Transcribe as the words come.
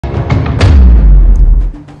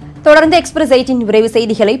தொடர்ந்து எக்ஸ்பிரஸ் 18 விரைவு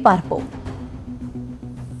செய்திகளை பார்ப்போம்.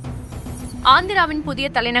 ஆந்திராவின் புதிய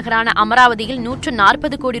தலைநகரான அமராவதியில்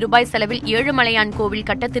 140 கோடி ரூபாய் செலவில் ஏழுமலையான் கோவில்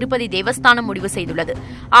கட்ட திருப்பதி தேவஸ்தானம் முடிவு செய்துள்ளது.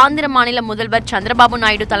 ஆந்திர மாநில முதல்வர் சந்திரபாபு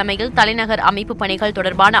நாயுடு தலைமையில் தலைநகர் அமைப்பு பணிகள்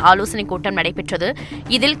தொடர்பான ஆலோசனைக் கூட்டம் நடைபெற்றது.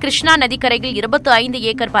 இதில் கிருஷ்ணா நதிக்கரையில் 25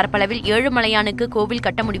 ஏக்கர் பரப்பளவில் ஏழுமலையானுக்கு கோவில்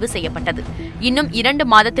கட்ட முடிவு செய்யப்பட்டது. இன்னும்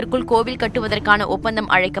 2 மாதத்திற்குள் கோவில் கட்டுவதற்கான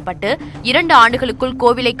ஒப்பந்தம் அழைக்கப்பட்டு 2 ஆண்டுகளுக்குள்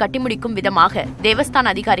கோவிலை கட்டி முடிக்கும் விதமாக தேவஸ்தான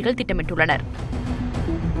அதிகாரிகள் திட்டமிட்டுள்ளனர்.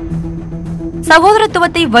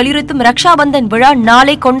 சகோதரத்துவத்தை வலியுறுத்தும் ரக்ஷாபந்தன் விழா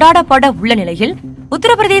நாளை கொண்டாடப்பட உள்ள நிலையில்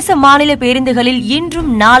உத்தரப்பிரதேச மாநில பேருந்துகளில் இன்றும்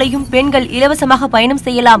நாளையும் பெண்கள் இலவசமாக பயணம்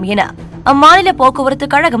செய்யலாம் என அம்மாநில போக்குவரத்து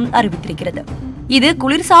கழகம் அறிவித்திருக்கிறது. இது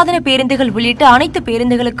குளிர்சாதன பேருந்துகள் உள்ளிட்ட அனைத்து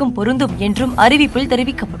பேருந்துகளுக்கும் பொருந்தும் என்றும் அறிவிப்பில்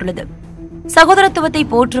தெரிவிக்கப்பட்டுள்ளது. சகோதரத்துவத்தை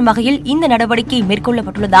போற்றும் வகையில் இந்த நடவடிக்கை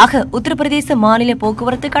மேற்கொள்ளப்பட்டுள்ளதாக உத்தரப்பிரதேச மாநில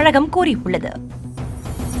போக்குவரத்து கழகம் கூறியுள்ளது.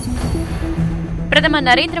 பிரதமர்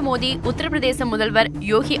நரேந்திர மோடி, உத்தரப்பிரதேச முதல்வர்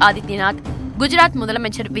யோகி ஆதித்யநாத், குஜராத்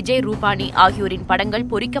முதலமைச்சர் விஜய் ரூபானி ஆகியோரின் படங்கள்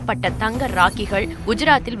பொறிக்கப்பட்ட தங்க ராக்கிகள்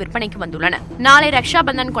குஜராத்தில் விற்பனைக்கு வந்துள்ளன. நாளை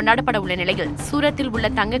ரக்ஷாபந்தன் கொண்டாடப்பட உள்ள நிலையில் சூரத்தில் உள்ள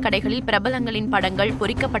தங்க கடைகளில் பிரபலங்களின் படங்கள்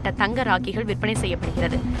பொறிக்கப்பட்ட தங்க ராக்கிகள் விற்பனை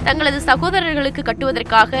செய்யப்படுகிறது. தங்களது சகோதரர்களுக்கு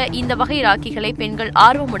கட்டுவதற்காக இந்த வகை ராக்கிகளை பெண்கள்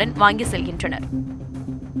ஆர்வமுடன் வாங்கி செல்கின்றனர்.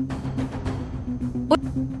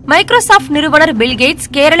 மைக்ரோசாப்ட் நிறுவனர் பில்கேட்ஸ்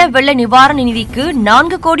கேரள வெள்ள நிவாரண நிதிக்கு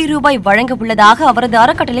 4 கோடி ரூபாய் வழங்க உள்ளதாக அவரது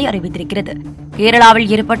அறக்கட்டளை அறிவித்திருக்கிறது. கேரளாவில்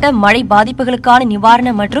ஏற்பட்ட மழை பாதிப்புகளுக்கான நிவாரண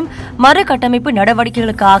மற்றும் மறுகட்டமைப்பு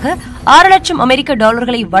நடவடிக்கைகளுக்காக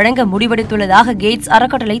 $6,00,000 வழங்க முடிவெடுத்துள்ளதாக கேட்ஸ்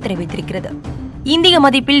அறக்கட்டளை தெரிவித்திருக்கிறது. இந்திய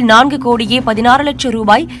மதிப்பில் 4 கோடியே 16 லட்சம்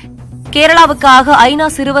ரூபாய் கேரளாவுக்காக ஐநா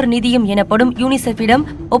சிறுவர் நிதியம் எனப்படும் யூனிசெஃபிடம்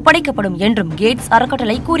ஒப்படைக்கப்படும் என்றும் கேட்ஸ்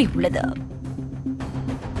அறக்கட்டளை கூறியுள்ளது.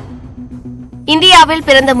 இந்தியாவில்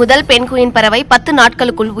பிறந்த முதல் பெண்குயின் பறவை 10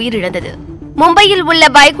 நாட்களுக்குள் உயிரிழந்தது. மும்பையில் உள்ள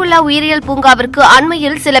பைகுல்லா உயிரியல் பூங்காவிற்கு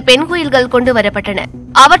அண்மையில் சில பெண்குயில்கள் கொண்டு வரப்பட்டன.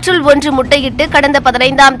 அவற்றுள் ஒன்று முட்டையிட்டு கடந்த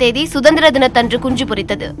 15ஆம் தேதி சுதந்திர தினத்தன்று குஞ்சு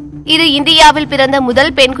பொரித்தது. இது இந்தியாவில் பிறந்த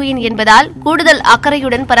முதல் பெண்குயின் என்பதால் கூடுதல்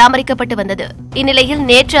அக்கறையுடன் பராமரிக்கப்பட்டு வந்தது. இந்நிலையில்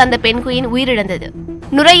நேற்று அந்த பெண்குயின் உயிரிழந்தது.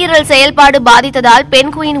 நுரையீரல் செயல்பாடு பாதித்ததால்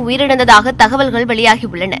பெண்குயின் உயிரிழந்ததாக தகவல்கள்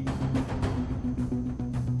வெளியாகியுள்ளன.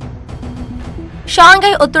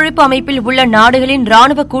 ஷாங்காய் ஒத்துழைப்பு அமைப்பில் உள்ள நாடுகளின்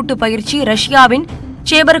ராணுவ கூட்டு பயிற்சி ரஷ்யாவின்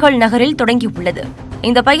சேபர்கள் நகரில் தொடங்கியுள்ளது.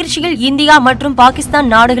 இந்த பயிற்சியில் இந்தியா மற்றும் பாகிஸ்தான்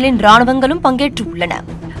நாடுகளின் ராணுவங்களும் பங்கேற்றுள்ளன.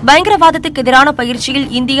 பயங்கரவாதத்துக்கு எதிரான பயிற்சியில்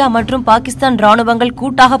இந்தியா மற்றும் பாகிஸ்தான் ராணுவங்கள்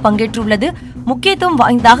கூட்டாக பங்கேற்றுள்ளது முக்கியத்துவம்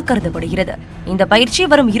வாய்ந்ததாக கருதப்படுகிறது. இந்த பயிற்சி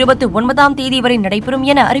வரும் 29ஆம் தேதி வரை நடைபெறும்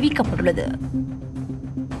என அறிவிக்கப்பட்டுள்ளது.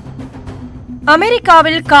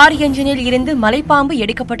 அமெரிக்காவில் கார் என்ஜினில் இருந்து மலைப்பாம்பு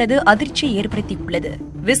எடுக்கப்பட்டது அதிர்ச்சியை ஏற்படுத்தியுள்ளது.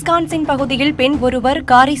 விஸ்கான்சின் பகுதியில் பெண் ஒருவர்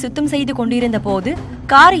காரை சுத்தம் செய்து கொண்டிருந்த போது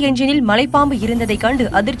கார் என்ஜினில் மலைப்பாம்பு இருந்ததைக் கண்டு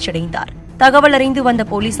அதிர்ச்சியடைந்தார். தகவல் அறிந்து வந்த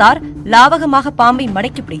போலீசார் லாவகமாக பாம்பை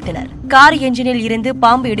மடக்கி பிடித்தனர். கார் என்ஜினில் இருந்து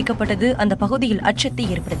பாம்பு எடுக்கப்பட்டது அந்த பகுதியில் அச்சத்தை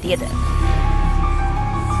ஏற்படுத்தியது.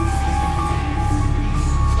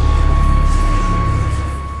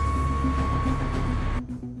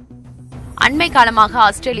 அண்மை காலமாக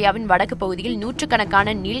ஆஸ்திரேலியாவின் வடக்கு பகுதியில்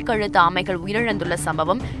நூற்றுக்கணக்கான நீள்கழுத்து ஆமைகள் உயிரிழந்துள்ள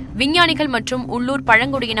சம்பவம் விஞ்ஞானிகள் மற்றும் உள்ளூர்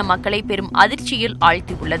பழங்குடியின மக்களை பெரும் அதிர்ச்சியில்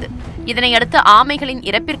ஆழ்த்தியுள்ளது. இதனையடுத்து ஆமைகளின்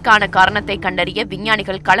இறப்பிற்கான காரணத்தை கண்டறிய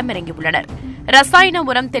விஞ்ஞானிகள் களமிறங்கியுள்ளனர். ரசாயன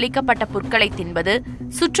உரம் தெளிக்கப்பட்ட புற்களை தின்பது,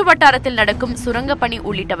 சுற்றுவட்டாரத்தில் நடக்கும் சுரங்கப்பணி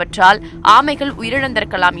உள்ளிட்டவற்றால் ஆமைகள்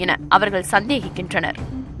உயிரிழந்திருக்கலாம் என அவர்கள் சந்தேகிக்கின்றனர்.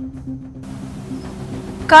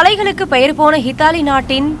 கலைகளுக்கு பெயர் போன இத்தாலி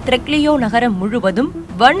நாட்டின் திரெக்லியோ நகரம் முழுவதும்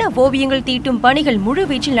வண்ண ஓவியங்கள் தீட்டும் பணிகள்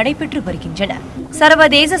முழுவீச்சில் நடைபெற்று வருகின்றன.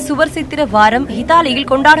 சர்வதேச சுவர் சித்திர வாரம் இத்தாலியில்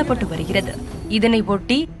கொண்டாடப்பட்டு வருகிறது. இதனை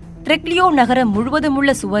ஒட்டி திரெக்லியோ நகரம் முழுவதும்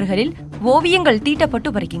உள்ள சுவர்களில் ஓவியங்கள்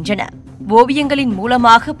தீட்டப்பட்டு வருகின்றன. ஓவியங்களின்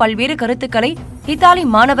மூலமாக பல்வேறு கருத்துக்களை இத்தாலி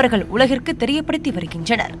மாணவர்கள் உலகிற்கு தெரியப்படுத்தி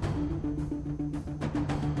வருகின்றனர்.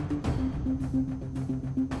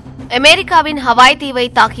 அமெரிக்காவின் ஹவாய் தீவை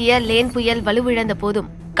தாக்கிய லேன் புயல் வலுவிழந்த போதும்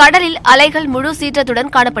கடலில் அலைகள் முழு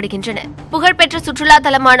சீற்றத்துடன் காணப்படுகின்றன. புகழ்பெற்ற சுற்றுலா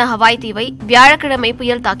தலமான ஹவாய் தீவை வியாழக்கிழமை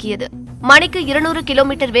புயல் தாக்கியது. மணிக்கு 200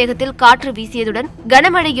 கிலோமீட்டர் வேகத்தில் காற்று வீசியதுடன்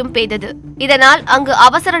கனமழையும் பெய்தது. இதனால் அங்கு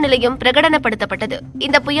அவசர நிலையும் பிரகடனப்படுத்தப்பட்டது.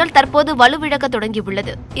 இந்த புயல் தற்போது வலுவிழக்க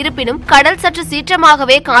தொடங்கியுள்ளது. இருப்பினும் கடல் சற்று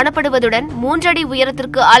சீற்றமாகவே காணப்படுவதுடன் 3 அடி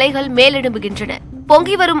உயரத்திற்கு அலைகள் மேலெழும்புகின்றன.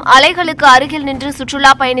 பொங்கி வரும் அலைகளுக்கு அருகில் நின்று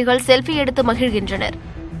சுற்றுலா பயணிகள் செல்ஃபி எடுத்து மகிழ்கின்றனர்.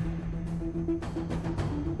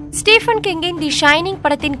 ஸ்டீஃபன் கிங்கின் தி ஷைனிங்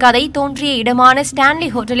படத்தின் கதை தோன்றிய இடமான ஸ்டான்லி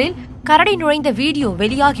ஹோட்டலில் கரடி நுழைந்த வீடியோ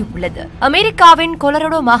வெளியாகியுள்ளது. அமெரிக்காவின்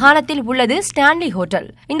கொலரடோ மாகாணத்தில் உள்ளது ஸ்டான்லி ஹோட்டல்.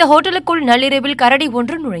 இந்த ஹோட்டலுக்குள் நள்ளிரவில் கரடி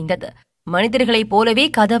ஒன்று நுழைந்தது. மனிதர்களைப் போலவே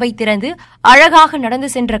கதவை திறந்து அழகாக நடந்து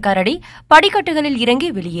சென்ற கரடி படிக்கட்டுகளில் இறங்கி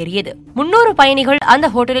வெளியேறியது. 300 பயணிகள் அந்த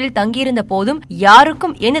ஹோட்டலில் தங்கியிருந்த போதும்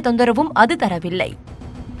யாருக்கும் எந்த தொந்தரவும் அது தரவில்லை.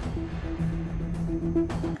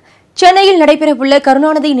 சென்னையில் நடைபெறவுள்ள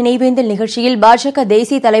கருணாநிதி நினைவேந்தல் நிகழ்ச்சியில் பாஜக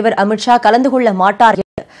தேசிய தலைவர் அமித்ஷா கலந்து கொள்ள மாட்டார்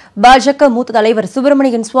என பாஜக மூத்த தலைவர்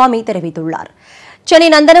சுப்பிரமணியன் சுவாமி தெரிவித்துள்ளார். சென்னை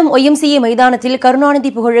நந்தனம் ஒய்எம்சிஏ மைதானத்தில்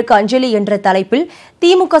கருணாநிதி புகழுக்கு அஞ்சலி என்ற தலைப்பில்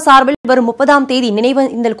திமுக சார்பில் வரும் 30ஆம் தேதி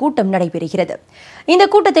நினைவேந்தல் கூட்டம் நடைபெறுகிறது. இந்த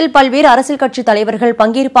கூட்டத்தில் பல்வேறு அரசியல் கட்சித் தலைவர்கள்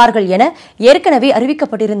பங்கேற்பார்கள் என ஏற்கனவே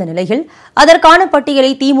அறிவிக்கப்பட்டிருந்த நிலையில் அதற்கான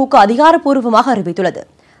பட்டியலை திமுக அதிகாரப்பூர்வமாக அறிவித்துள்ளது.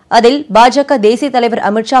 அதில் பாஜக தேசிய தலைவர்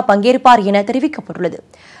அமித்ஷா பங்கேற்பார் என தெரிவிக்கப்பட்டுள்ளது.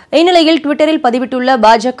 இந்நிலையில் டுவிட்டரில் பதிவிட்டுள்ள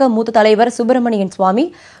பாஜக மூத்த தலைவர் சுப்பிரமணியன் சுவாமி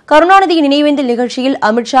கருணாநிதி நினைவேந்தல் நிகழ்ச்சியில்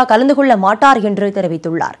அமித்ஷா கலந்து கொள்ள மாட்டார் என்று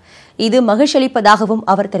தெரிவித்துள்ளார். இது மகிழ்ச்சியளிப்பதாகவும்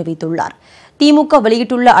அவர் தெரிவித்துள்ளார். திமுக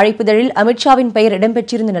வெளியிட்டுள்ள அழைப்புதழில் அமித்ஷாவின் பெயர்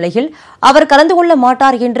இடம்பெற்றிருந்த நிலையில் அவர் கலந்து கொள்ள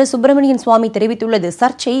மாட்டார் என்று சுப்பிரமணியன் சுவாமி தெரிவித்துள்ளது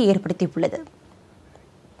சர்ச்சையை ஏற்படுத்தியுள்ளது.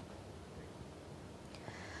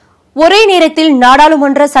 ஒரே நேரத்தில்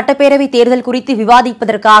நாடாளுமன்ற சட்டப்பேரவை தேர்தல் குறித்து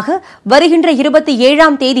விவாதிப்பதற்காக வருகின்ற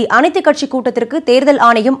 27ஆம் தேதி அனைத்துக் கட்சி கூட்டத்திற்கு தேர்தல்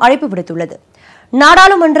ஆணையம் அழைப்பு விடுத்துள்ளது.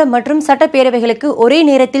 நாடாளுமன்றம் மற்றும் சட்டப்பேரவைகளுக்கு ஒரே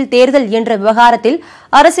நேரத்தில் தேர்தல் என்ற விவகாரத்தில்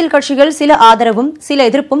அரசியல் கட்சிகள் சில ஆதரவும் சில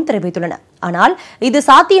எதிர்ப்பும் தெரிவித்துள்ளன. ஆனால் இது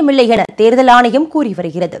சாத்தியமில்லை என தேர்தல் ஆணையம் கூறி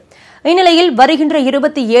வருகிறது. இந்நிலையில் வருகின்ற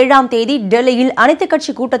 27ஆம் தேதி டெல்லியில் அனைத்துக்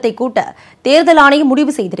கட்சி கூட்டத்தை கூட்ட தேர்தல் ஆணையம்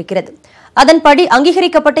முடிவு செய்திருக்கிறது. அதன்படி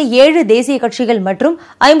அங்கீகரிக்கப்பட்ட 7 தேசிய கட்சிகள் மற்றும்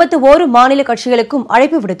 51 மாநில கட்சிகளுக்கும்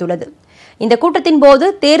அழைப்பு விடுத்துள்ளது. இந்த கூட்டத்தின்போது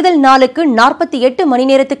தேர்தல் நாளுக்கு 48 மணி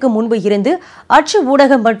நேரத்துக்கு முன்பு இருந்து அச்சு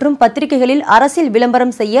ஊடகம் மற்றும் பத்திரிகைகளில் அரசியல்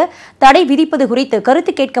விளம்பரம் செய்ய தடை விதிப்பது குறித்து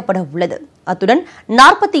கருத்து கேட்கப்பட உள்ளது. அத்துடன்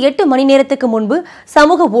 48 மணி நேரத்துக்கு முன்பு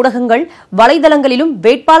சமூக ஊடகங்கள் வலைதளங்களிலும்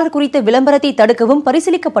வேட்பாளர் குறித்த விளம்பரத்தை தடுக்கவும்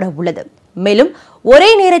பரிசீலிக்கப்பட உள்ளது. மேலும் ஒரே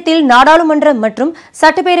நேரத்தில் நாடாளுமன்றம் மற்றும்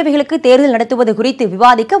சட்டப்பேரவைகளுக்கு தேர்தல் நடத்துவது குறித்து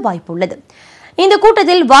விவாதிக்க வாய்ப்புள்ளது. இந்த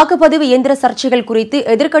கூட்டத்தில் வாக்குப்பதிவு இயந்திர சர்ச்சைகள் குறித்து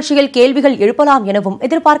எதிர்க்கட்சிகள் கேள்விகள் எழுப்பலாம் எனவும்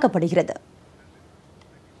எதிர்பார்க்கப்படுகிறது.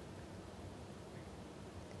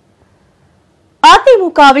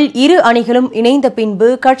 அதிமுகவில் இரு அணிகளும் இணைந்த பின்பு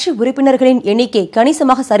கட்சி உறுப்பினர்களின் எண்ணிக்கை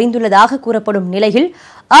கணிசமாக சரிந்துள்ளதாக கூறப்படும் நிலையில்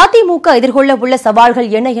அதிமுக எதிர்கொள்ள உள்ள சவால்கள்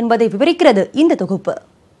என்ன என்பதை விவரிக்கிறது இந்த தொகுப்பு.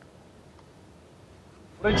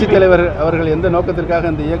 புரட்சித் தலைவர் அவர்கள் எந்த நோக்கத்திற்காக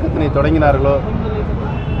இந்த இயக்கத்தினை தொடங்கினார்களோ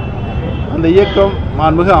அந்த இயக்கம்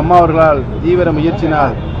மாண்புமிகு அம்மா அவர்களால் தீவிர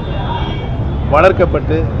முயற்சினால்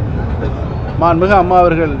வளர்க்கப்பட்டு மாண்புமிகு அம்மா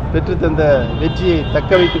அவர்கள் பெற்றுத்தந்த வெற்றியை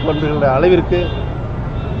தக்க வைத்துக் கொண்டுள்ள அளவிற்கு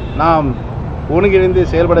நாம் ஒருங்கிணைந்து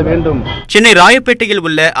செயல்பட வேண்டும். சென்னை ராயப்பேட்டையில்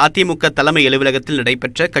உள்ள அதிமுக தலைமை அலுவலகத்தில்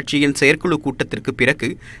நடைபெற்ற கட்சியின் செயற்குழு கூட்டத்திற்கு பிறகு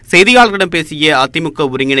செய்தியாளர்களிடம் பேசிய அதிமுக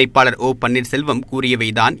ஒருங்கிணைப்பாளர் ஓ பன்னீர்செல்வம்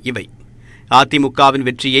கூறியவைதான் இவை. அதிமுகவின்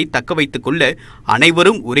வெற்றியை தக்க வைத்துக் கொள்ள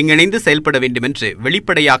அனைவரும் ஒருங்கிணைந்து செயல்பட வேண்டும் என்று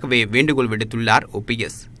வெளிப்படையாகவே வேண்டுகோள் விடுத்துள்ளார்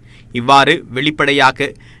ஓபிஎஸ். இவ்வாறு வெளிப்படையாக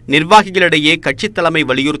நிர்வாகிகளிடையே கட்சித் தலைமை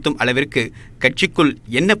வலியுறுத்தும் அளவிற்கு கட்சிக்குள்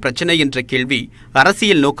என்ன பிரச்சனை என்ற கேள்வி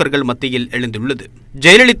அரசியல் நோக்கர்கள் மத்தியில் எழுந்துள்ளது.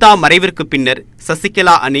 ஜெயலலிதா மறைவிற்கு பின்னர்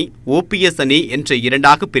சசிகலா அணி ஓபிஎஸ் அணி என்று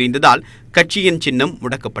இரண்டாக பிரிந்ததால் கட்சியின் சின்னம்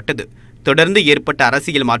முடக்கப்பட்டது. தொடர்ந்து ஏற்பட்ட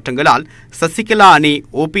அரசியல் மாற்றங்களால் சசிகலா அணி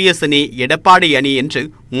ஓபிஎஸ் அணி எடப்பாடி அணி என்று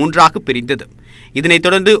மூன்றாக பிரிந்தது. இதனைத்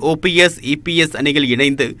தொடர்ந்து ஓபிஎஸ் இபிஎஸ் அணிகள்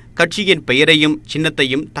இணைந்து கட்சியின் பெயரையும்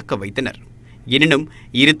சின்னத்தையும் தக்க வைத்தனர். எனினும்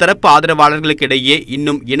இருதரப்பு ஆதரவாளர்களுக்கிடையே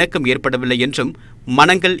இன்னும் இணக்கம் ஏற்படவில்லை என்றும்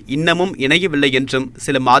மனங்கள் இன்னமும் இணையவில்லை என்றும்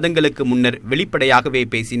சில மாதங்களுக்கு முன்னர் வெளிப்படையாகவே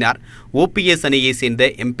பேசினார் ஓபிஎஸ் அணியைச் சேர்ந்த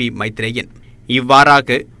எம்பி மைத்ரேயன்.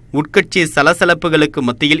 இவ்வாறாக உட்கட்சி சலசலப்புகளுக்கு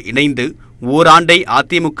மத்தியில் இணைந்து ஓராண்டை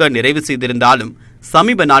அதிமுக நிறைவு செய்திருந்தாலும்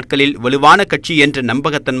சமீப நாட்களில் வலுவான கட்சி என்ற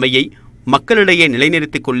நம்பகத்தன்மையை மக்களிடையே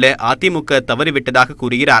நிலைநிறுத்திக் கொள்ள அதிமுக தவறிவிட்டதாக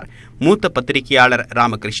கூறுகிறார் மூத்த பத்திரிகையாளர்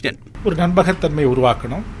ராமகிருஷ்ணன். ஒரு நம்பகத்தன்மை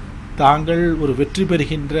உருவாக்கணும். தாங்கள் ஒரு வெற்றி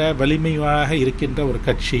பெறுகின்ற வலிமையாக இருக்கின்ற ஒரு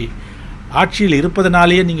கட்சி ஆட்சியில்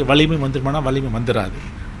இருப்பதனாலேயே நீங்கள் வலிமை வந்துடுமானா வலிமை வந்துடாது.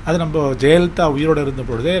 அது நம்ம ஜெயலலிதா உயிரோடு இருந்த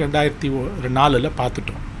பொழுதே 2004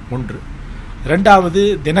 பார்த்துட்டோம். ஒன்று. ரெண்டாவது,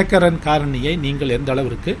 தினகரன் காரணியை நீங்கள் எந்த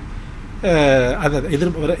அளவிற்கு அதை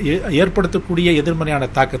ஏற்படுத்தக்கூடிய எதிர்மறையான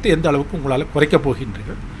தாக்கத்தை எந்த அளவுக்கு உங்களால் குறைக்கப்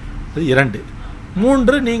போகின்றீர்கள். அது 2.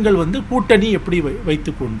 3, நீங்கள் கூட்டணி எப்படி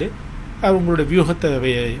வைத்துக்கொண்டு உங்களுடைய வியூகத்தை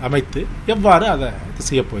அமைத்து எவ்வாறு அதை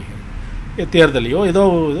செய்ய போகிறீர்கள், தேர்தலையோ ஏதோ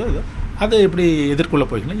அதை எப்படி எதிர்கொள்ள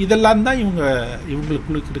போகிறீர்கள். இதெல்லாம் தான்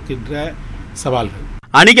இவங்களுக்குள்ள இருக்கின்ற சவால்கள்.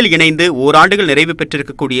 அணிகள் இணைந்து ஓராண்டுகள் நிறைவு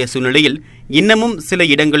பெற்றிருக்கக்கூடிய சூழ்நிலையில் இன்னமும் சில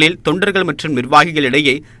இடங்களில் தொண்டர்கள் மற்றும்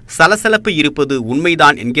நிர்வாகிகளிடையே சலசலப்பு இருப்பது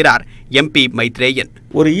உண்மைதான் என்கிறார் எம்பி மைத்ரேயன்.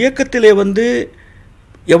 ஒரு இயக்கத்திலே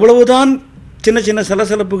எவ்வளவுதான் சின்ன சின்ன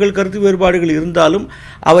சலசலப்புகள் கருத்து வேறுபாடுகள் இருந்தாலும்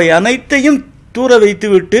அவை அனைத்தையும் தூர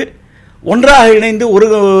வைத்துவிட்டு ஒன்றாக இணைந்து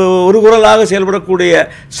ஒரு குரலாக செயல்படக்கூடிய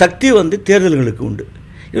சக்தி தேர்தல்களுக்கு உண்டு.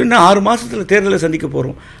 இன்னும் 6 மாதத்தில் தேர்தலை சந்திக்க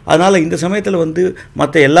போகிறோம். அதனால் இந்த சமயத்தில்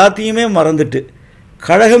மற்ற எல்லாத்தையுமே மறந்துட்டு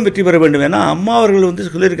கழகம் வெற்றி பெற வேண்டும். ஏன்னா அம்மா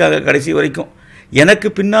அவர்கள் சொல்லியிருக்காங்க கடைசி வரைக்கும் எனக்கு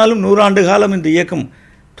பின்னாலும் 100 ஆண்டு காலம் இந்த இயக்கம்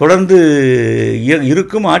தொடர்ந்து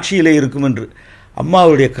இருக்கும், ஆட்சியிலே இருக்கும் என்று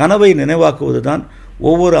அம்மாவுடைய கனவை நினைவாக்குவது தான்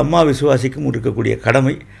ஒவ்வொரு அம்மா விசுவாசிக்கும் இருக்கக்கூடிய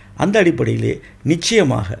கடமை. அந்த அடிப்படையிலே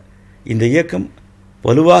நிச்சயமாக இந்த இயக்கம்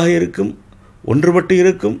வலுவாக இருக்கும், ஒன்றுபட்டு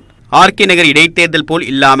இருக்கும். ஆர்கே நகர் இடைத்தேர்தல் போல்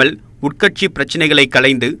இல்லாமல் உட்கட்சி பிரச்சினைகளை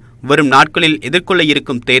களைந்து வரும் நாட்களில் எதிர்கொள்ள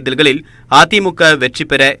இருக்கும் தேர்தல்களில் அதிமுக வெற்றி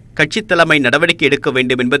பெற கட்சித் தலைமை நடவடிக்கை எடுக்க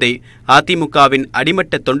வேண்டும் என்பதே அதிமுகவின்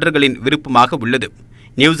அடிமட்ட தொண்டர்களின் விருப்பமாக உள்ளது.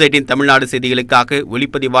 நியூஸ்18 தமிழ்நாடு செய்திகளுக்காக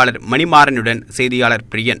ஒளிப்பதிவாளர் மணிமாறனுடன் செய்தியாளர்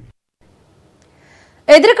பிரியன்.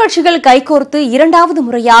 எதிர்க்கட்சிகள் கைகோர்த்து இரண்டாவது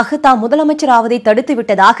முறையாக தாம் முதலமைச்சர் ஆவதை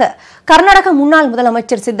தடுத்துவிட்டதாக கர்நாடக முன்னாள்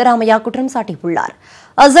முதலமைச்சர் சித்தராமையா குற்றம் சாட்டியுள்ளார்.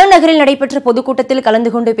 அசன் நகரில் நடைபெற்ற பொதுக்கூட்டத்தில் கலந்து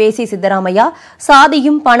கொண்டு பேசிய சித்தராமையா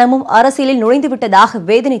சாதியும் பணமும் அரசியலில் நுழைந்துவிட்டதாக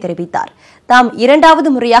வேதனை தெரிவித்தார். தாம்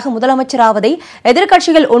இரண்டாவது முறையாக முதலமைச்சராவதை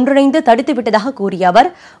எதிர்க்கட்சிகள் ஒன்றிணைந்து தடுத்துவிட்டதாக கூறிய அவர்,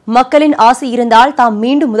 மக்களின் ஆசை இருந்தால் தாம்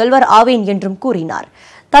மீண்டும் முதல்வர் ஆவேன் என்றும் கூறினார்.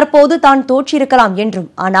 தற்போது தான் தோற்றிருக்கலாம் என்றும்,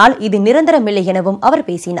 ஆனால் இது நிரந்தரமில்லை எனவும் அவர்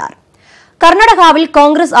பேசினார். கர்நாடகாவில்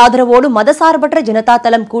காங்கிரஸ் ஆதரவோடு மதசார்பற்ற ஜனதா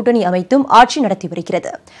தளம் கூட்டணி அமைத்தும் ஆட்சி நடத்தி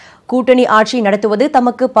வருகிறது. கூட்டணி ஆட்சி நடத்துவது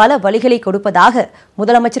தமக்கு பல வழிகளை கொடுப்பதாக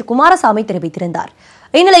முதலமைச்சர் குமாரசாமி தெரிவித்திருந்தார்.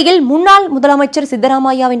 இந்நிலையில் முன்னாள் முதலமைச்சர்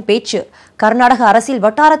சித்தராமையாவின் பேச்சு கர்நாடக அரசியல்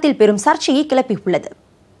வட்டாரத்தில் பெரும் சர்ச்சையை கிளப்பியுள்ளது.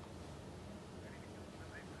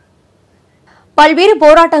 பல்வேறு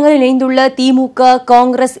போராட்டங்களில் இணைந்துள்ள திமுக,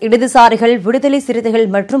 காங்கிரஸ், இடதுசாரிகள், விடுதலை சிறுத்தைகள்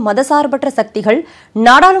மற்றும் மதசார்பற்ற சக்திகள்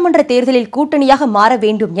நாடாளுமன்ற தேர்தலில் கூட்டணியாக மாற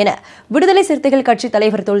வேண்டும் என விடுதலை சிறுத்தைகள் கட்சித்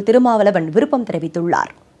தலைவர் தொல் திருமாவளவன் விருப்பம்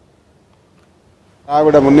தெரிவித்துள்ளார்.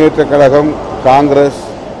 திராவிட முன்னேற்றக் கழகம், காங்கிரஸ்,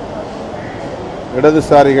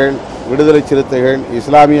 இடதுசாரிகள், விடுதலை சிறுத்தைகள்,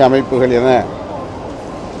 இஸ்லாமிய அமைப்புகள் என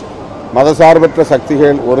மதசார்பற்ற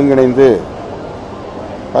சக்திகள் ஒருங்கிணைந்து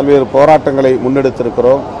பல்வேறு போராட்டங்களை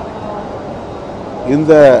முன்னெடுத்திருக்கிறோம்.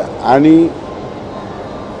 இந்த அணி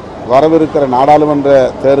வரவிருக்கிற நாடாளுமன்ற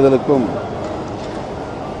தேர்தலுக்கும்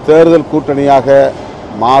தேர்தல் கூட்டணியாக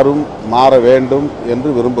மாற வேண்டும் என்று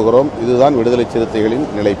விரும்புகிறோம். இதுதான் விடுதலை சிறுத்தைகளின்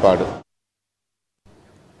நிலைப்பாடு.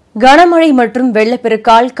 கனமழை மற்றும்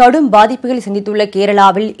வெள்ளப்பெருக்கால் கடும் பாதிப்புகளை சந்தித்துள்ள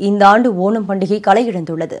கேரளாவில் இந்த ஆண்டு ஓணம் பண்டிகை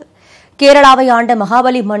களையிழந்துள்ளது. கேரளாவை ஆண்ட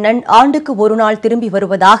மகாபலி மன்னன் ஆண்டுக்கு ஒரு நாள் திரும்பி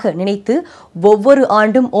வருவதாக நினைத்து ஒவ்வொரு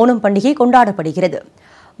ஆண்டும் ஓணம் பண்டிகை கொண்டாடப்படுகிறது.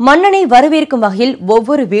 மன்னனை வரவேற்கும் வகையில்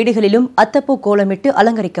ஒவ்வொரு வீடுகளிலும் அத்தப்பூ கோலமிட்டு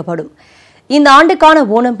அலங்கரிக்கப்படும். இந்த ஆண்டுக்கான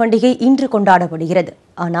ஓணம் பண்டிகை இன்று கொண்டாடப்படுகிறது.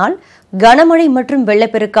 ஆனால் கனமழை மற்றும்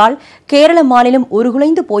வெள்ளப்பெருக்கால் கேரள மாநிலம்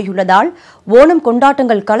உருகுலைந்து போயுள்ளதால் ஓணம்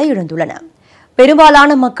கொண்டாட்டங்கள் களையிழந்துள்ளன.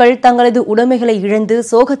 பெரும்பாலான மக்கள் தங்களது உடைமைகளை இழந்து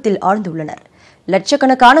சோகத்தில் ஆழ்ந்துள்ளனர்.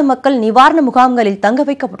 லட்சக்கணக்கான மக்கள் நிவாரண முகாம்களில் தங்க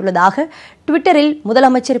வைக்கப்பட்டுள்ளதாக டுவிட்டரில்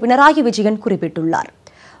முதலமைச்சர் பினராயி விஜயன் குறிப்பிட்டுள்ளார்.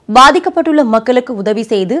 பாதிக்கப்பட்டுள்ள மக்களுக்கு உதவி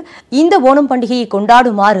செய்து இந்த ஓணம் பண்டிகையை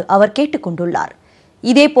கொண்டாடுமாறு அவர் கேட்டுக் கொண்டுள்ளார்.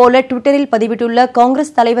 இதேபோல டுவிட்டரில் பதிவிட்டுள்ள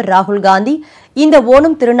காங்கிரஸ் தலைவர் ராகுல் காந்தி இந்த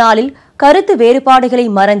ஓணம் திருநாளில் கருத்து வேறுபாடுகளை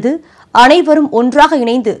மறந்து அனைவரும் ஒன்றாக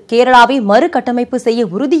இணைந்து கேரளாவை மறுகட்டமைப்பு செய்ய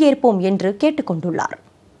உறுதியேற்போம் என்று கேட்டுக் கொண்டுள்ளார்.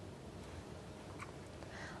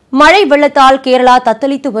 மழை வெள்ளத்தால் கேரளா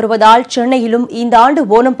தத்தளித்து வருவதால் சென்னையிலும் இந்த ஆண்டு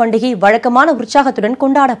ஓணம் பண்டிகை வழக்கமான உற்சாகத்துடன்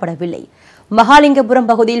கொண்டாடப்படவில்லை. மகாலிங்கபுரம்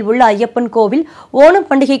பகுதியில் உள்ள ஐயப்பன் கோவில் ஓணம்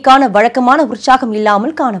பண்டிகைக்கான வழக்கமான உற்சாகம்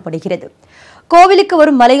இல்லாமல் காணப்படுகிறது. கோவிலுக்கு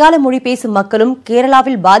வரும் மலையாள மொழி பேசும் மக்களும்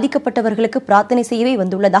கேரளாவில் பாதிக்கப்பட்டவர்களுக்கு பிரார்த்தனை செய்யவே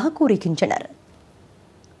வந்துள்ளதாக கூறுகின்றனர்.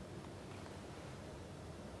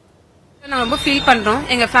 நான் ரொம்ப ஃபீல் பண்றோம்.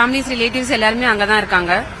 எங்க ஃபேமிலிஸ், ரிலேட்டிவ்ஸ் எல்லாருமே அங்கதான்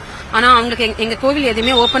இருக்காங்க. ஆனா அவங்களுக்கு எங்க கோவில்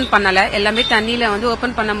எதுவுமே ஓபன் பண்ணல. எல்லாமே தண்ணியில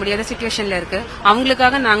ஓபன் பண்ண முடியாத சிச்சுவேஷன்ல இருக்கு.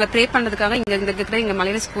 அவங்களுக்காக நாங்க ப்ரே பண்றதுக்காக இங்க இருக்கிற எங்க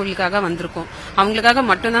மலையாள ஸ்கூலுக்காக வந்திருக்கோம். அவங்களுக்காக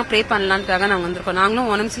மட்டும் தான் ப்ரே பண்ணலான்னுக்காக நாங்க வந்திருக்கோம். நாங்களும்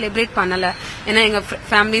ஓணம் செலிப்ரேட் பண்ணல. ஏன்னா எங்க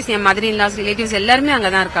families, N mother in laws, relatives எல்லாருமே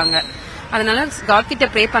அங்கதான் இருக்காங்க. அதனால காட் கிட்ட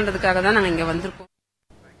ப்ரே பண்றதுக்காக தான் நாங்க இங்க வந்திருக்கோம்.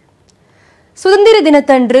 சுதந்திர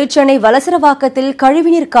தினத்தன்று சென்னை வலசரவாக்கத்தில்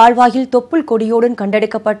கழிவுநீர் கால்வாயில் தொப்புள் கொடியோடு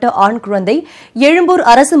கண்டெடுக்கப்பட்ட ஆண் குழந்தை எழும்பூர்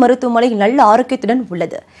அரசு மருத்துவமனையில் நல்ல ஆரோக்கியத்துடன்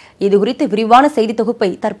உள்ளது. இதுகுறித்த விரிவான செய்தி தொகுப்பை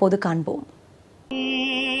தற்போது காண்போம்.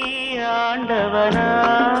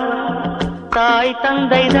 தாய்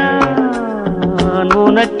தந்தைதான்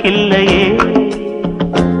உனக்கில்லையே,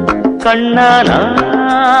 கண்ணாலான்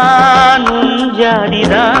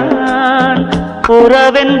ஜாதிதான்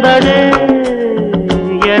உறவென்பது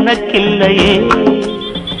எனக்கில்லையே.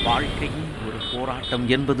 வாழ்க்கையில் ஒரு போராட்டம்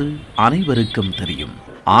என்பது அனைவருக்கும் தெரியும்.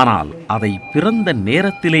 ஆனால் அதை பிறந்த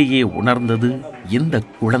நேரத்திலேயே உணர்ந்தது இந்த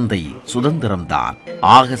குழந்தை சுதந்திரம்தான்.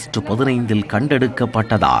 ஆகஸ்ட் 15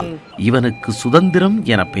 கண்டெடுக்கப்பட்டதால் இவனுக்கு சுதந்திரம்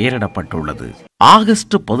என பெயரிடப்பட்டுள்ளது.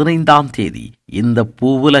 ஆகஸ்ட் 15 இந்த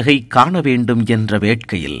பூவுலகை காண வேண்டும் என்ற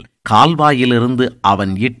வேட்கையில் கால்வாயிலிருந்து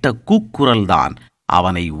அவன் இட்ட கூக்குரல்தான்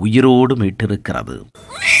அவனை உயிரோடு மீட்டிருக்கிறது.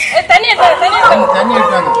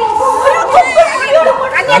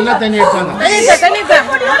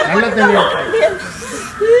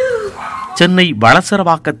 சென்னை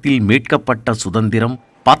வளசரவாக்கத்தில் மீட்கப்பட்ட சுதந்திரம்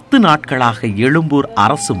 10 நாட்களாக எழும்பூர்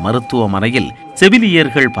அரசு மருத்துவமனையில்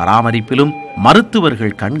செவிலியர்கள் பராமரிப்பிலும்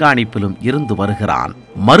மருத்துவர்கள் கண்காணிப்பிலும் இருந்து வருகிறான்.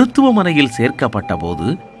 மருத்துவமனையில் சேர்க்கப்பட்ட போது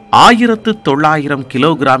 1900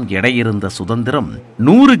 கிலோகிராம் எடை இருந்த சுதந்திரம்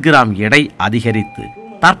 100 கிராம் எடை அதிகரித்து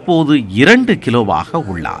தற்போது 2 கிலோவாக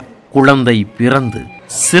உள்ளார். குழந்தை பிறந்து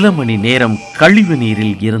சில மணி நேரம் கழிவு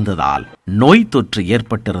நீரில் இருந்ததால் நோய் தொற்று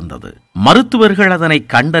ஏற்பட்டிருந்தது. மருத்துவர்கள் அதனை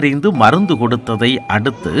கண்டறிந்து மருந்து கொடுத்ததை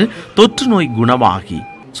அடுத்து தொற்று நோய் குணமாகி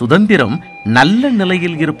சுதந்திரம் நல்ல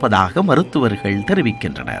நிலையில் இருப்பதாக மருத்துவர்கள்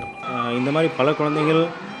தெரிவிக்கின்றனர். இந்த மாதிரி பல குழந்தைகள்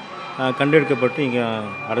கண்டெடுக்கப்பட்டு இங்கே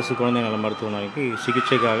அரசு குழந்தை நல மருத்துவமனைக்கு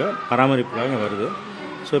சிகிச்சைக்காக பராமரிப்புக்காக வருது.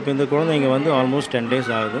 ஸோ இப்போ இந்த குழந்தை இங்கே வந்து ஆல்மோஸ்ட் 10 days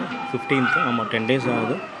ஆகுது. 15th 10 days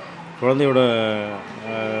ஆகுது. குழந்தையோட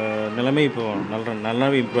நிலைமை இப்போது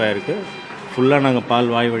நல்லாவே இம்ப்ரூவ் ஆகிருக்கு. ஃபுல்லாக நாங்கள் பால்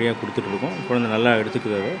வாய் வழியாக கொடுத்துட்ருக்கோம். குழந்தை நல்லா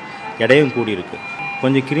எடுத்துக்கிறது, எடையும் கூடியிருக்கு.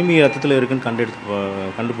 கொஞ்சம் கிருமி ரத்தத்தில் இருக்குன்னு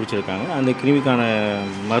கண்டுபிடிச்சிருக்காங்க. அந்த கிருமிக்கான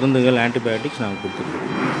மருந்துகள், ஆன்டிபயோட்டிக்ஸ் நாங்கள்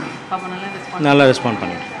கொடுத்துருக்கோம். நல்லா ரெஸ்பாண்ட்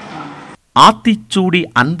பண்ணிட்டு. ஆத்திச்சூடி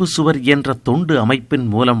அன்பு சுவர் என்ற தொண்டு அமைப்பின்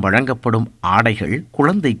மூலம் வழங்கப்படும் ஆடைகள்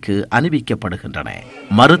குழந்தைக்கு அணிவிக்கப்படுகின்றன.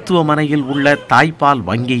 மருத்துவமனையில் உள்ள தாய்ப்பால்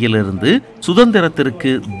வங்கியிலிருந்து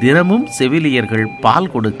சுதந்திரத்திற்கு தினமும் செவிலியர்கள்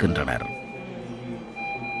பால் கொடுக்கின்றனர்.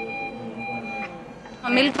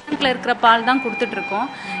 மில்க் பேங்க்ல இருக்கிற பால் தான் கொடுத்துட்டு இருக்கோம்.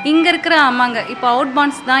 இங்க இருக்கிற அம்மாங்க இப்போ அவுட்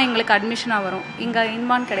பான்ஸ் தான் எங்களுக்கு அட்மிஷனாக வரும், இங்க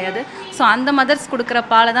இன்பான் கிடையாது. ஸோ அந்த மதர்ஸ் கொடுக்குற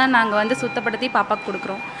பாலை தான் நாங்கள் வந்து சுத்தப்படுத்தி பாப்பாக்கு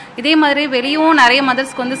கொடுக்குறோம். இதே மாதிரி வெளியும் நிறைய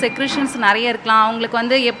மதர்ஸ்க்கு வந்து செக்ரிஷன்ஸ் நிறைய இருக்கலாம். அவங்களுக்கு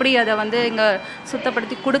வந்து எப்படி அதை வந்து இங்கே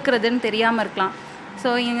சுத்தப்படுத்தி கொடுக்குறதுன்னு தெரியாமல் இருக்கலாம்.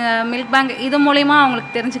 ஸோ இங்கே மில்க் பேங்க் இது மூலயமா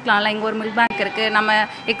அவங்களுக்கு தெரிஞ்சுக்கலாம்ல, இங்கே ஒரு மில்க் பேங்க் இருக்குது, நம்ம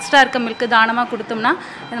எக்ஸ்ட்ரா இருக்க மில்க்கு தானமாக கொடுத்தோம்னா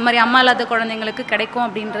இந்த மாதிரி அம்மா இல்லாத குழந்தைங்களுக்கு கிடைக்கும்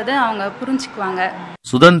அப்படின்றத அவங்க புரிஞ்சுக்குவாங்க.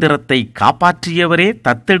 சுதந்திரத்தை காப்பாற்றியவரே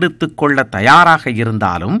தத்தெடுத்துக் கொள்ள தயாராக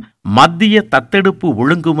இருந்தாலும் மத்திய தத்தெடுப்பு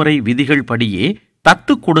ஒழுங்குமுறை விதிகள் படியே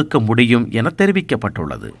தத்து கொடுக்க முடியும் என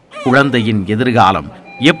தெரிவிக்கப்பட்டுள்ளது. குழந்தையின் எதிர்காலம்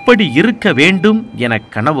எப்படி இருக்க வேண்டும் என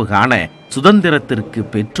கனவு காண சுதந்திரத்திற்கு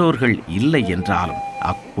பெற்றோர்கள் இல்லை என்றாலும்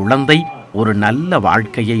அக்குழந்தை ஒரு நல்ல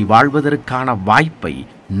வாழ்க்கையை வாழ்வதற்கான வாய்ப்பை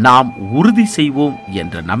நாம் உறுதி செய்வோம்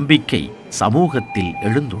என்ற நம்பிக்கை சமூகத்தில்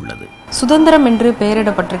எழுந்துள்ளது. சுதந்திரம் என்று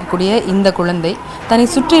பெயரிடப்பட்டிருக்கக்கூடிய இந்த குழந்தை தன்னை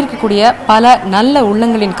சுற்றி இருக்கக்கூடிய பல நல்ல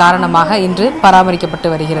உள்ளங்களின் காரணமாக இன்று பராமரிக்கப்பட்டு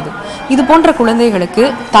வருகிறது. இது போன்ற குழந்தைகளுக்கு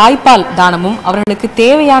தாய்ப்பால் தானமும் அவர்களுக்கு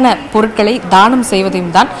தேவையான பொருட்களை தானம்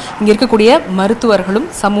செய்வதையும் தான் இங்கு இருக்கக்கூடிய மருத்துவர்களும்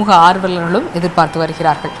சமூக ஆர்வலர்களும் எதிர்பார்த்து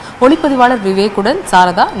வருகிறார்கள். ஒளிப்பதிவாளர் விவேக்குடன்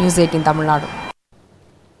சாரதா, News18 தமிழ்நாடு.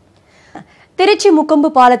 திருச்சி முக்கொம்பு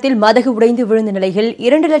பாலத்தில் மதகு உடைந்து விழுந்த நிலையில்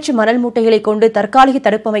 2 லட்சம் மணல் மூட்டைகளை கொண்டு தற்காலிக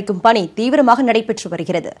தடுப்பு அமைக்கும் பணி தீவிரமாக நடைபெற்று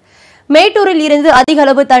வருகிறது. மேட்டூரில் இருந்து அதிக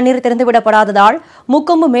அளவு தண்ணீர் திறந்துவிடப்படாததால்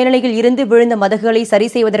முக்கொம்பு மேல்நிலையில் இருந்து விழுந்த மதகுகளை சரி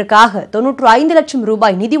செய்வதற்காக 95 லட்சம்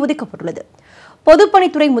ரூபாய் நிதி ஒதுக்கப்பட்டுள்ளது.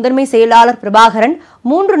 பொதுப்பணித்துறை முதன்மை செயலாளர் பிரபாகரன்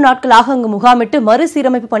 3 நாட்களாக அங்கு முகாமிட்டு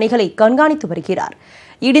மறுசீரமைப்பு பணிகளை கண்காணித்து வருகிறார்.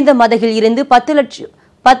 இடிந்த மதகில் இருந்து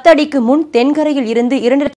 10 அடிக்கு முன் தென்கரையில் இருந்து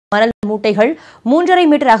 2 லட்சம் மணல் மூட்டைகள் 3.5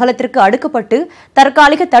 மீட்டர் அகலத்திற்கு அடுக்கப்பட்டு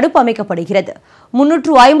தற்காலிக தடுப்பு அமைக்கப்படுகிறது.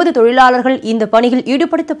 350 தொழிலாளர்கள் இந்த பணியில்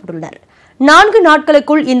ஈடுபடுத்தப்பட்டுள்ளனர். 4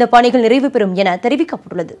 நாட்களுக்குள் இந்த பணிகள் நிறைவு பெறும் என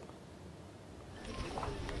தெரிவிக்கப்பட்டுள்ளது.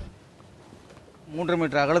 3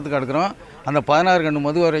 மீட்டர் அகலத்துக்கு அடுக்கிறோம். அந்த 16 கண்டு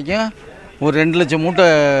மது வரைக்கும் ஒரு 2 லட்சம் மூட்டை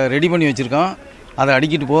ரெடி பண்ணி வச்சுருக்கோம். அதை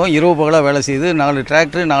அடிக்கிட்டு போவோம். இரவு பகலாக வேலை செய்து 4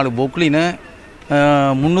 டிராக்டர், 4 பொக்லின்னு,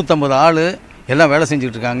 350 ஆள் எல்லாம் வேலை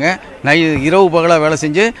செஞ்சுட்டு இருக்காங்க. இரவு பகலாக வேலை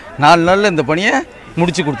செஞ்சு 4 நாளில் இந்த பணியை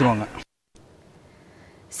முடிச்சு கொடுத்துருவாங்க.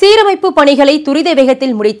 சீரமைப்பு பணிகளை துரித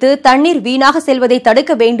வேகத்தில் முடித்து தண்ணீர் வீணாக செல்வதை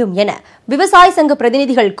தடுக்க வேண்டும் என விவசாய சங்க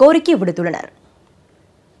பிரதிநிதிகள் கோரிக்கை விடுத்துள்ளனர்.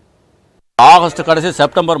 ஆகஸ்ட் கடைசி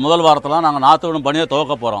செப்டம்பர் முதல் வாரத்தில் நாங்கள் நாற்று பணியை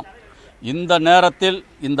துவக்க போகிறோம். இந்த நேரத்தில்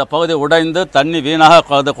இந்த பகுதி உடைந்து தண்ணி வீணாக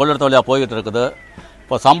கொள்ளிடத்து வழியாக போய்கிட்டு இருக்குது.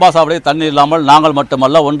 இப்போ சம்பாசாவடி தண்ணி இல்லாமல் நாங்கள்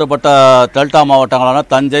மட்டுமல்ல, ஒன்றுபட்ட டெல்டா மாவட்டங்களான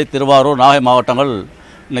தஞ்சை, திருவாரூர், நாகை மாவட்டங்கள்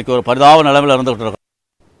இன்னைக்கு ஒரு பரிதாப நிலைமையில் இருந்துகிட்டு இருக்கு.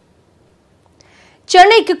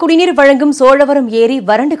 சென்னைக்கு குடிநீர் வழங்கும் சோழவரம் ஏரி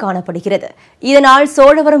வறண்டு காணப்படுகிறது. இதனால்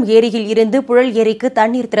சோழவரம் ஏரியில் இருந்து புழல் ஏரிக்கு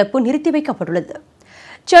தண்ணீர் திறப்பு நிறுத்தி வைக்கப்பட்டுள்ளது.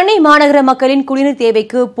 சென்னை மாநகர மக்களின் குடிநீர்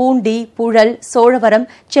தேவைக்கு பூண்டி, புழல், சோழவரம்,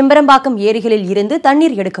 செம்பரம்பாக்கம் ஏரிகளில் இருந்து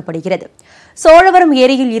தண்ணீர் எடுக்கப்படுகிறது. சோழவரம்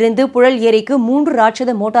ஏரியில் இருந்து புழல் ஏரிக்கு 3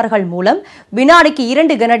 ராட்சத மோட்டார்கள் மூலம் வினாடிக்கு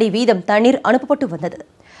 2 கனஅடி வீதம் தண்ணீர் அனுப்பப்பட்டு வந்தது.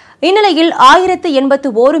 இந்நிலையில்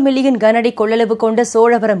 1081 மில்லியன் கனஅடி கொள்ளளவு கொண்ட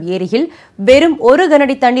சோழவரம் ஏரியில் வெறும் 1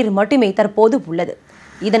 கனஅடி தண்ணீர் மட்டுமே தற்போது உள்ளது.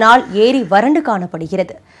 இதனால் ஏரி வறண்டு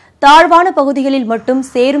காணப்படுகிறது. தாழ்வான பகுதிகளில் மட்டும்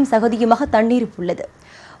சேரும் சகதியுமாக தண்ணீர் உள்ளது.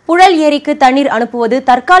 புழல் ஏரிக்கு தண்ணீர் அனுப்புவது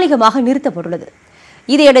தற்காலிகமாக நிறுத்தப்பட்டுள்ளது.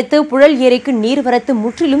 இதையடுத்து புழல் ஏரிக்கு நீர்வரத்து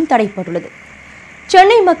முற்றிலும் தடைப்பட்டுள்ளது.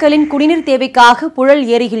 சென்னை மக்களின் குடிநீர் தேவைக்காக புழல்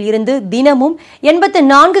ஏரியில் இருந்து தினமும்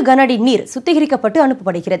 84 கனஅடி நீர் சுத்திகரிக்கப்பட்டு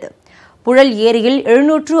அனுப்பப்படுகிறது. புழல் ஏரியில்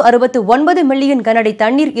 769 மில்லியன் கனஅடி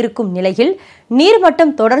தண்ணீர் இருக்கும் நிலையில்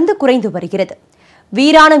நீர்மட்டம் தொடர்ந்து குறைந்து வருகிறது.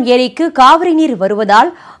 வீராணம் ஏரிக்கு காவிரி நீர் வருவதால்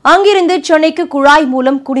அங்கிருந்து சென்னைக்கு குழாய்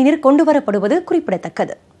மூலம் குடிநீர் கொண்டுவரப்படுவது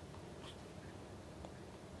குறிப்பிடத்தக்கது.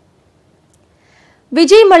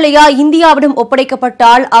 விஜய் மல்லையா இந்தியாவிடம்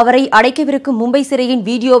ஒப்படைக்கப்பட்டால் அவரை அடைக்கவிருக்கும் மும்பை சிறையின்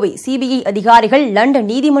வீடியோவை சிபிஐ அதிகாரிகள் லண்டன்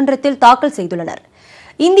நீதிமன்றத்தில் தாக்கல் செய்துள்ளனர்.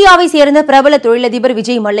 இந்தியாவை சேர்ந்த பிரபல தொழிலதிபர்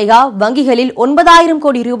விஜய் மல்லையா வங்கிகளில் 9,000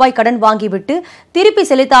 கோடி ரூபாய் கடன் வாங்கிவிட்டு திருப்பி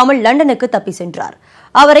செலுத்தாமல் லண்டனுக்கு தப்பி சென்றார்.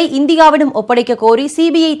 அவரை இந்தியாவிடம் ஒப்படைக்க கோரி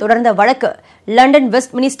சிபிஐ தொடர்ந்த வழக்கு லண்டன்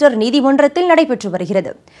வெஸ்ட்மினிஸ்டர் நீதிமன்றத்தில் நடைபெற்று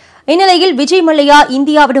வருகிறது. இந்நிலையில் விஜய் மல்லையா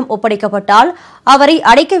இந்தியாவிடம் ஒப்படைக்கப்பட்டால் அவரை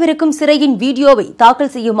அடைக்கவிருக்கும் சிறையின் வீடியோவை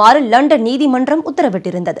தாக்கல் செய்யுமாறு லண்டன் நீதிமன்றம்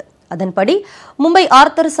உத்தரவிட்டிருந்தது. அதன்படி மும்பை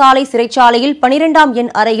ஆர்த்தர் சாலை சிறைச்சாலையில் 12ஆம்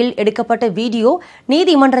எண் அறையில் எடுக்கப்பட்ட வீடியோ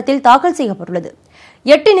நீதிமன்றத்தில் தாக்கல் செய்யப்பட்டுள்ளது.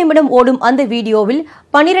 8 நிமிடம் ஓடும் அந்த வீடியோவில்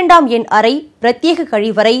 12ஆம் எண் அறை, பிரத்யேக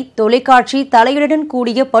கழிவறை, தொலைக்காட்சி, தலையுடன்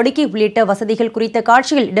கூடிய படுக்கை உள்ளிட்ட வசதிகள் குறித்த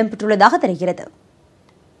காட்சிகள் இடம்பெற்றுள்ளதாக தெரிகிறது.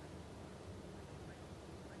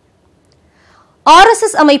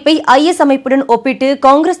 RSS அமைப்பை IS அமைப்புடன் ஒப்பிட்டு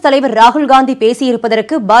காங்கிரஸ் தலைவர் ராகுல் காந்தி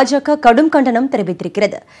பேசியிருப்பதற்கு பாஜக கடும் கண்டனம்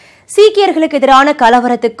தெரிவித்திருக்கிறது. சீக்கியர்களுக்கு எதிரான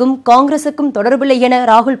கலவரத்துக்கும் காங்கிரசுக்கும் தொடர்பில்லை என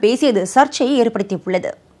ராகுல் பேசியது சர்ச்சையை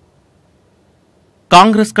ஏற்படுத்தியுள்ளது.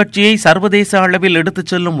 காங்கிரஸ் கட்சியை சர்வதேச அளவில்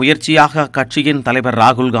எடுத்துச் செல்லும் முயற்சியாக அக்கட்சியின் தலைவர்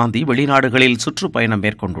ராகுல் காந்தி வெளிநாடுகளில் சுற்றுப்பயணம்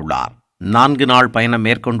மேற்கொண்டுள்ளார். 4 நாள் பயணம்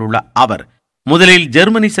மேற்கொண்டுள்ள அவர் முதலில்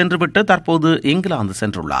ஜெர்மனி சென்றுவிட்டு தற்போது இங்கிலாந்து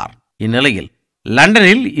சென்றுள்ளார். இந்நிலையில்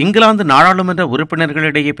லண்டனில் இங்கிலாந்து நாடாளுமன்ற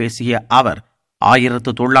உறுப்பினர்களிடையே பேசிய அவர்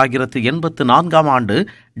 1984ஆம் ஆண்டு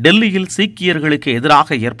டெல்லியில் சீக்கியர்களுக்கு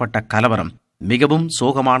எதிராக ஏற்பட்ட கலவரம் மிகவும்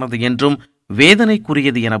சோகமானது என்றும்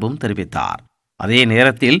வேதனைக்குரியது எனவும் தெரிவித்தார். அதே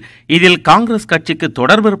நேரத்தில் இதில் காங்கிரஸ் கட்சிக்கு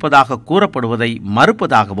தொடர்பிருப்பதாக கூறப்படுவதை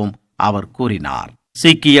மறுப்பதாகவும் அவர் கூறினார்.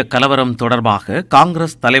 சீக்கிய கலவரம் தொடர்பாக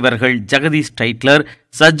காங்கிரஸ் தலைவர்கள் ஜெகதீஷ் டைட்லர்,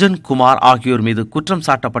 சஜ்ஜன் குமார் ஆகியோர் மீது குற்றம்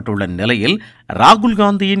சாட்டப்பட்டுள்ள நிலையில் ராகுல்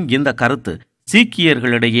காந்தியின் இந்த கருத்து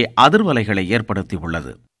சீக்கியர்களிடையே அதிர்வலைகளை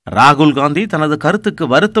ஏற்படுத்தியுள்ளது. ராகுல் காந்தி தனது கருத்துக்கு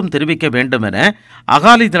வருத்தம் தெரிவிக்க வேண்டும் என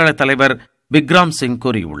அகாலிதள தலைவர் பிக்ராம் சிங்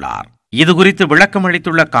கூறியுள்ளார். இதுகுறித்து விளக்கம்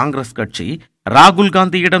அளித்துள்ள காங்கிரஸ் கட்சி ராகுல்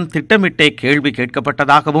காந்தியிடம் திட்டமிட்டே கேள்வி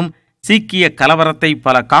கேட்கப்பட்டதாகவும் சீக்கிய கலவரத்தை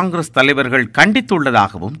பல காங்கிரஸ் தலைவர்கள்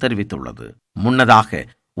கண்டித்துள்ளதாகவும் தெரிவித்துள்ளது. முன்னதாக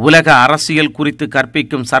உலக அரசியல் குறித்து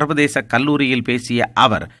கற்பிக்கும் சர்வதேச கல்லூரியில் பேசிய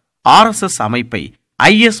அவர் RSS அமைப்பை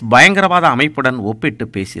IS பயங்கரவாத அமைப்புடன் ஒப்பிட்டு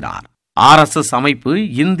பேசினார். RSS அமைப்பு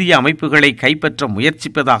இந்திய அமைப்புகளை கைப்பற்ற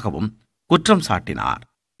முயற்சிப்பதாகவும் குற்றம் சாட்டினார்.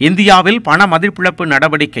 இந்தியாவில் பண மதிப்பிழப்பு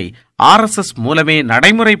நடவடிக்கை RSS மூலமே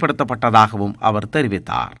நடைமுறைப்படுத்தப்பட்டதாகவும் அவர்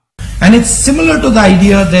தெரிவித்தார். And it's similar to the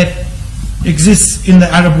idea that exists in the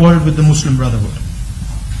Arab world with the Muslim Brotherhood.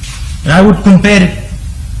 And I would compare it.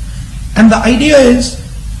 And the idea is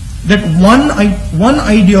that one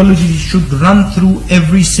ideology should run through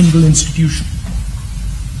every single institution.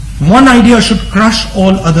 One idea should crush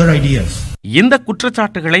all other ideas. இந்த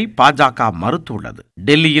குற்றச்சாட்டுகளை பாஜக மறுத்துள்ளது.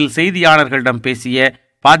 டெல்லியில் செய்தியாளர்களிடம் பேசிய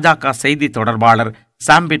பாஜக செய்தி தொடர்பாளர்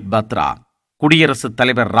சாம்பிட் பத்ரா, குடியரசுத்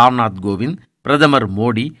தலைவர் ராம்நாத் கோவிந்த், பிரதமர்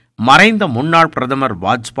மோடி, மறைந்த முன்னாள் பிரதமர்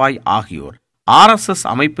வாஜ்பாய் ஆகியோர் RSS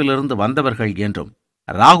அமைப்பிலிருந்து வந்தவர்கள் என்றும்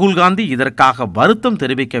ராகுல் காந்தி இதற்காக வருத்தம்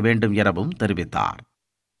தெரிவிக்க வேண்டும் எனவும் தெரிவித்தார்.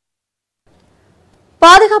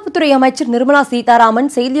 பாதுகாப்புத்துறை அமைச்சர் நிர்மலா சீதாராமன்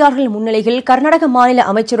செய்தியாளர்கள் முன்னிலையில் கர்நாடக மாநில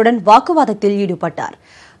அமைச்சருடன் வாக்குவாதத்தில் ஈடுபட்டார்.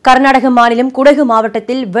 கர்நாடக மாநிலம் குடகு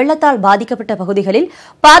மாவட்டத்தில் வெள்ளத்தால் பாதிக்கப்பட்ட பகுதிகளில்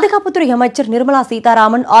பாதுகாப்புத்துறை அமைச்சர் நிர்மலா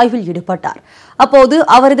சீதாராமன் ஆய்வில் ஈடுபட்டார். அப்போது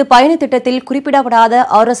அவரது பயண திட்டத்தில் குறிப்பிடப்படாத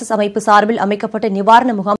RSS அமைப்பு சார்பில் அமைக்கப்பட்ட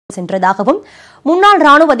நிவாரண முகாம் சென்றதாகவும் முன்னாள்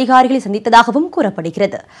ராணுவ அதிகாரிகளை சந்தித்ததாகவும்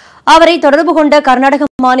கூறப்படுகிறது. அவரை தொடர்பு கொண்ட கர்நாடக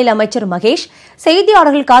மாநில அமைச்சர் மகேஷ்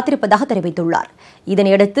செய்தியாளர்கள் காத்திருப்பதாக தெரிவித்துள்ளார்.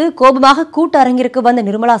 இதனையடுத்து கோபமாக கூட்டரங்கிற்கு வந்த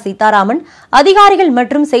நிர்மலா சீதாராமன் அதிகாரிகள்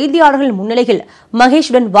மற்றும் செய்தியாளர்கள் முன்னிலையில்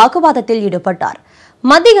மகேஷுடன் வாக்குவாதத்தில் ஈடுபட்டார்.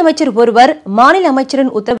 மத்திய அமைச்சர் ஒருவர் மாநில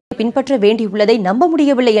அமைச்சரின் உத்தரவை பின்பற்ற வேண்டியுள்ளதை நம்ப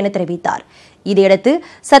முடியவில்லை என தெரிவித்தார். இதையடுத்து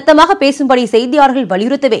சத்தமாக பேசும்படி செய்தியாளர்கள்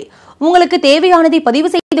வலியுறுத்தவே உங்களுக்கு தேவையானதை பதிவு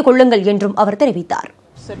செய்து கொள்ளுங்கள் என்றும் அவர் தெரிவித்தார்.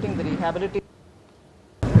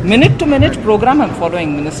 Minute to minute program I'm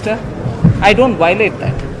following, Minister. I don't violate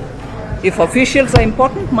that. If officials are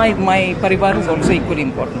important, my parivar is also equally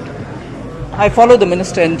important. I follow the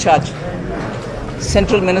minister in charge.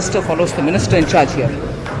 Central minister follows the minister in charge here.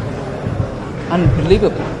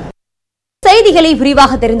 Unbelievable. செய்திகளை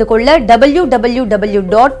விரிவாக தெரிந்து கொள்ள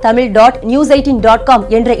www.tamil.news18.com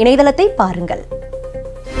என்ற இணையதளத்தை பாருங்கள்.